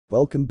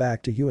Welcome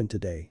back to Huon.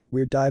 Today,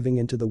 we're diving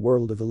into the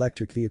world of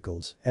electric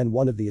vehicles and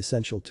one of the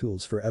essential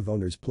tools for EV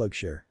owners,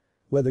 PlugShare.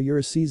 Whether you're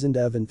a seasoned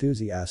EV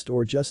enthusiast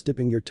or just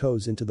dipping your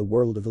toes into the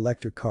world of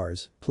electric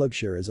cars,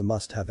 PlugShare is a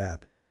must-have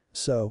app.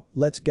 So,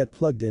 let's get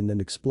plugged in and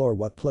explore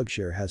what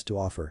PlugShare has to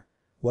offer.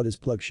 What is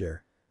PlugShare?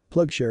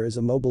 PlugShare is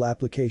a mobile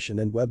application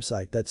and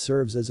website that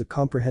serves as a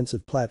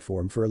comprehensive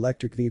platform for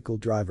electric vehicle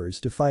drivers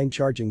to find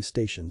charging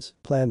stations,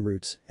 plan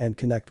routes, and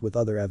connect with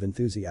other EV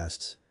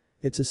enthusiasts.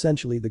 It's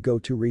essentially the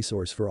go-to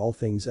resource for all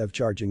things EV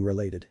charging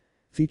related.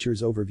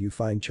 Features overview: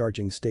 find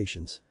charging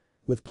stations.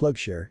 With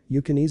PlugShare,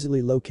 you can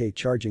easily locate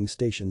charging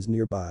stations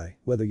nearby,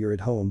 whether you're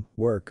at home,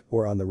 work,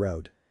 or on the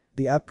road.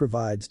 The app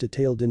provides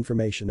detailed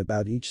information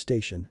about each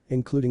station,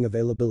 including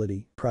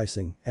availability,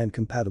 pricing, and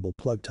compatible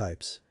plug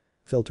types.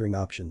 Filtering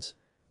options.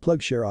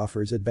 PlugShare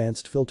offers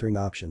advanced filtering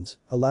options,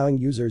 allowing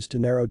users to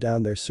narrow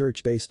down their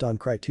search based on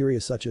criteria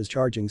such as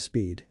charging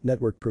speed,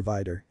 network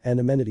provider,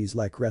 and amenities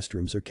like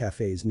restrooms or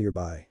cafes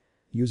nearby.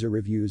 User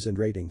reviews and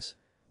ratings.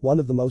 One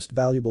of the most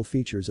valuable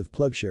features of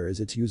PlugShare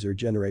is its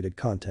user-generated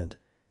content.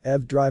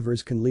 EV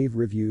drivers can leave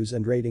reviews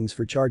and ratings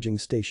for charging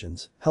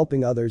stations,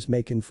 helping others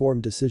make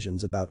informed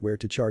decisions about where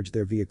to charge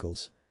their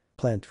vehicles.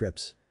 Plan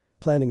trips.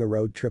 Planning a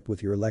road trip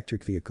with your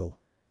electric vehicle.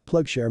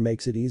 PlugShare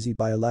makes it easy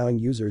by allowing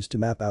users to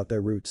map out their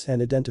routes and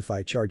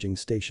identify charging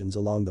stations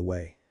along the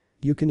way.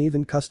 You can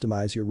even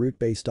customize your route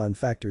based on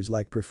factors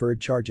like preferred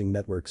charging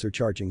networks or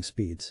charging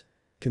speeds.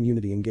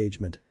 Community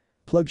engagement.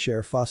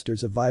 PlugShare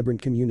fosters a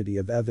vibrant community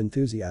of EV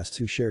enthusiasts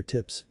who share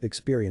tips,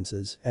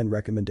 experiences, and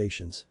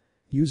recommendations.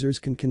 Users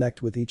can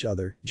connect with each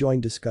other,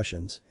 join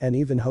discussions, and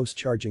even host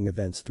charging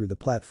events through the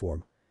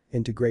platform.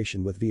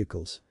 Integration with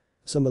vehicles.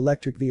 Some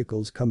electric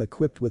vehicles come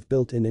equipped with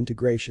built-in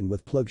integration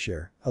with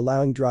PlugShare,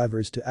 allowing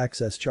drivers to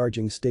access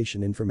charging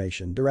station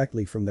information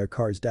directly from their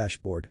car's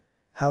dashboard.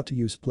 How to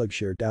use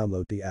PlugShare: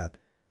 download the app.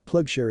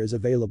 PlugShare is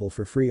available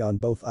for free on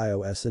both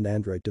iOS and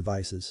Android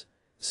devices.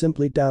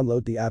 Simply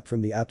download the app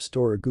from the App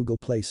Store or Google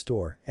Play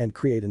Store and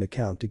create an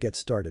account to get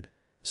started.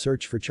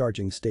 Search for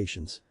charging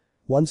stations.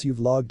 Once you've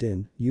logged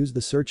in, use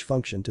the search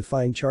function to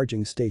find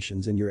charging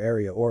stations in your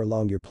area or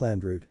along your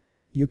planned route.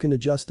 You can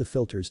adjust the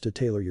filters to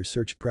tailor your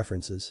search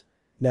preferences.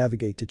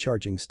 Navigate to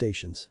charging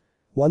stations.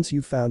 Once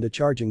you've found a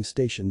charging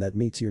station that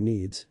meets your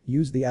needs,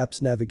 use the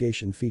app's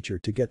navigation feature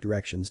to get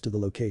directions to the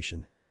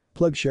location.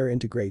 PlugShare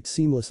integrates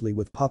seamlessly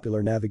with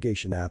popular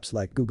navigation apps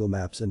like Google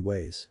Maps and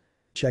Waze.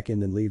 Check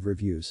in and leave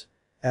reviews.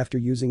 After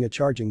using a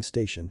charging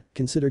station,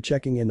 consider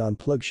checking in on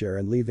PlugShare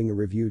and leaving a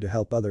review to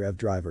help other EV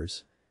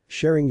drivers.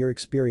 Sharing your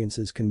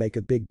experiences can make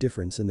a big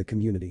difference in the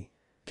community.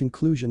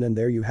 Conclusion: and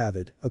there you have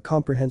it, a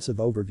comprehensive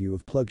overview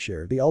of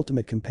PlugShare, the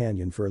ultimate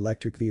companion for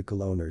electric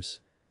vehicle owners.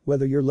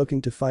 Whether you're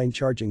looking to find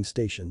charging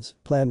stations,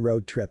 plan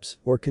road trips,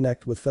 or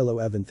connect with fellow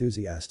EV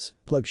enthusiasts,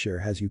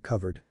 PlugShare has you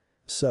covered.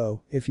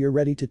 So, if you're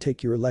ready to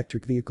take your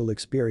electric vehicle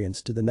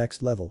experience to the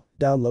next level,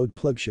 download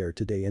PlugShare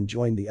today and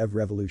join the EV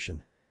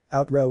revolution.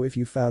 Outro: if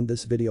you found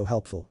this video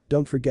helpful,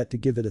 don't forget to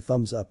give it a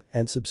thumbs up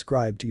and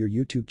subscribe to your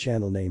YouTube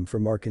channel name for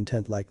more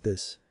content like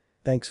this.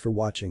 Thanks for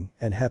watching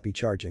and happy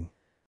charging.